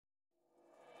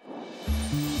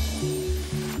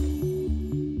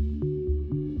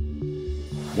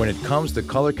When it comes to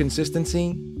color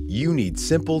consistency, you need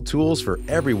simple tools for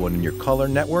everyone in your color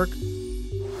network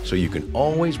so you can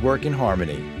always work in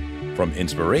harmony. From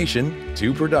inspiration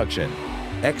to production,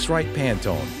 X-Rite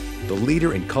Pantone, the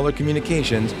leader in color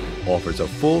communications, offers a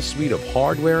full suite of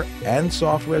hardware and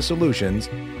software solutions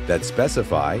that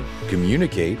specify,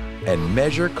 communicate, and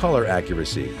measure color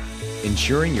accuracy,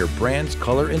 ensuring your brand's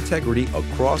color integrity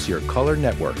across your color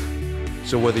network.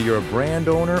 So whether you're a brand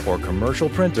owner or commercial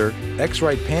printer,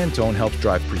 X-Rite Pantone helps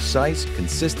drive precise,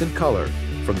 consistent color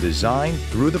from design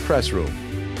through the press room,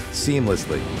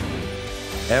 seamlessly.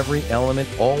 Every element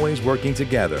always working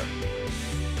together.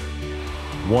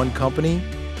 One company,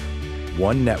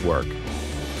 one network.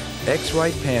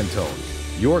 X-Rite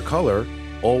Pantone, your color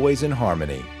always in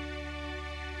harmony.